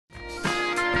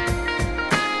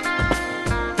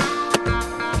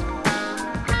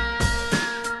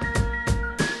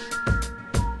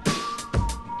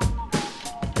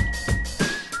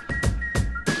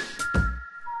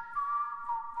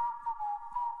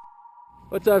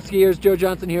What's up, skiers? Joe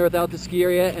Johnson here with Alta Ski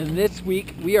Area, and this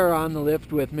week we are on the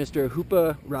lift with Mr.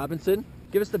 Hoopa Robinson.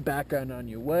 Give us the background on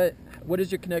you. What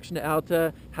is your connection to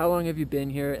Alta? How long have you been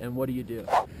here, and what do you do?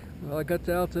 Well, I got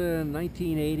to Alta in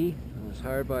 1980. I was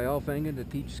hired by Alf Engen to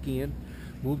teach skiing.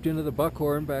 Moved into the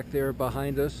Buckhorn back there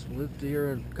behind us. Lived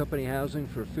here in company housing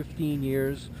for 15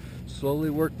 years. Slowly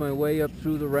worked my way up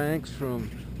through the ranks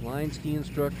from line ski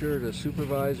instructor to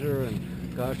supervisor,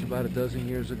 and gosh, about a dozen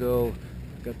years ago,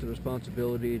 got the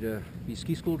responsibility to be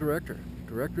ski school director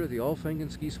of the Alf Engen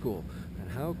Ski School. And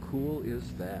how cool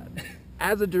is that?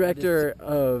 As a director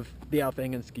of the Alf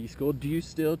Engen Ski School, do you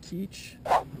still teach?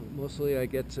 Mostly I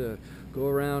get to go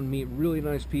around, meet really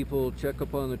nice people, check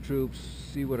up on the troops,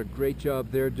 see what a great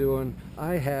job they're doing.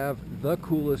 I have the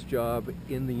coolest job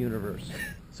in the universe.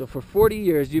 So for 40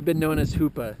 years you've been known as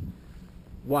Hoopa.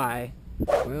 Why?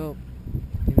 Well,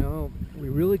 you know, we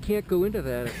really can't go into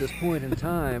that at this point in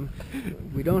time.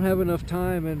 We don't have enough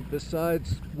time, and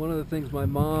besides, one of the things my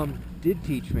mom did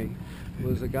teach me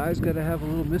was a guy's got to have a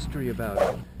little mystery about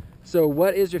it. So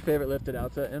what is your favorite lift at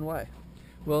Alta, and why?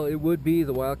 Well, it would be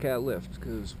the Wildcat lift,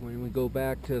 because when we go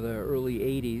back to the early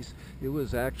 80s, it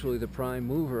was actually the prime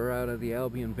mover out of the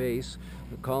Albion base.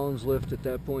 The Collins lift at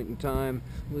that point in time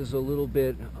was a little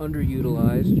bit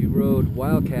underutilized. You rode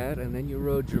Wildcat, and then you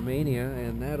rode Germania,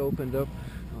 and that opened up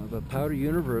the powder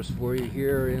universe for you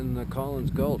here in the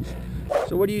Collins Gulch.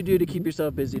 So what do you do to keep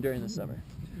yourself busy during the summer?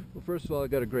 Well, first of all, I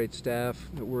got a great staff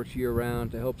that works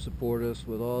year-round to help support us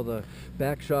with all the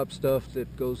back shop stuff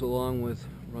that goes along with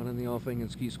running the Alf Engen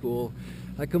Ski School.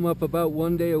 I come up about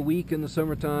one day a week in the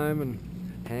summertime and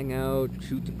hang out,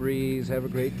 shoot the breeze, have a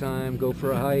great time, go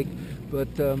for a hike.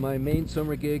 But my main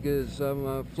summer gig is I'm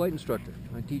a flight instructor.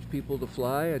 I teach people to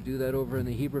fly. I do that over in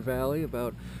the Heber Valley,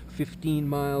 about 15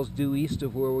 miles due east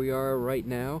of where we are right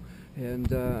now.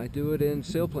 And I do it in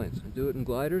sailplanes. I do it in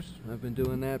gliders. I've been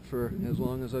doing that for as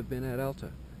long as I've been at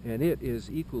Alta. And it is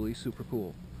equally super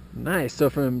cool. Nice. So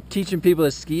from teaching people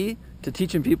to ski to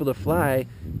teaching people to fly,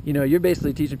 you know, you're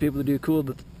basically teaching people to do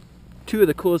two of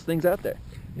the coolest things out there.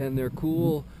 And they're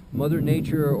cool, Mother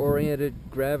Nature-oriented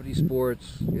gravity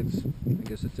sports. I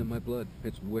guess it's in my blood.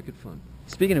 It's wicked fun.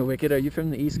 Speaking of wicked, are you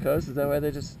from the East Coast? Is that why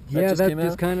that just came out? Yeah, that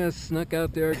just kind of snuck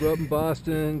out there. I grew up in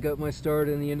Boston, got my start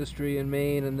in the industry in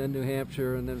Maine and then New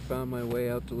Hampshire, and then found my way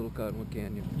out to Little Cottonwood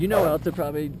Canyon. You know Alta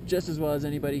probably just as well as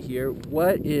anybody here.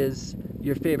 What is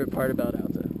your favorite part about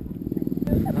Alta?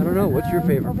 I don't know. What's your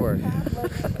favorite part?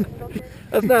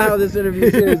 That's not how this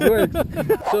interview series works.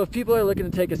 So if people are looking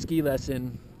to take a ski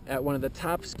lesson at one of the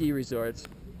top ski resorts,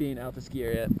 being Alta Ski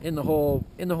Area, in the whole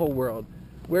world,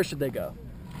 where should they go?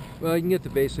 Well, you can get the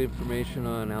basic information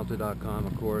on alta.com,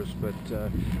 of course, but I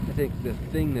think the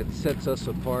thing that sets us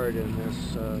apart in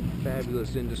this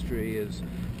fabulous industry is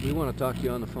we want to talk to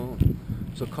you on the phone.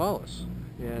 So call us,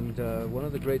 and one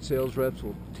of the great sales reps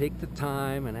will take the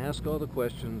time and ask all the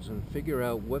questions and figure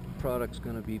out what product's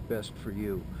going to be best for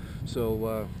you.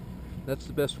 So that's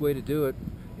the best way to do it.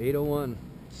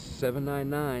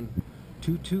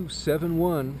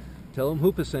 801-799-2271. Tell them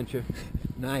Hoopa sent you.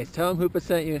 Nice. Tell them Hoopa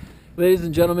sent you. Ladies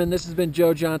and gentlemen, this has been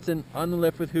Joe Johnson on the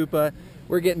lift with Hoopa.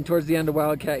 We're getting towards the end of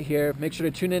Wildcat here. Make sure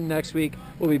to tune in next week.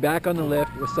 We'll be back on the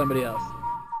lift with somebody else.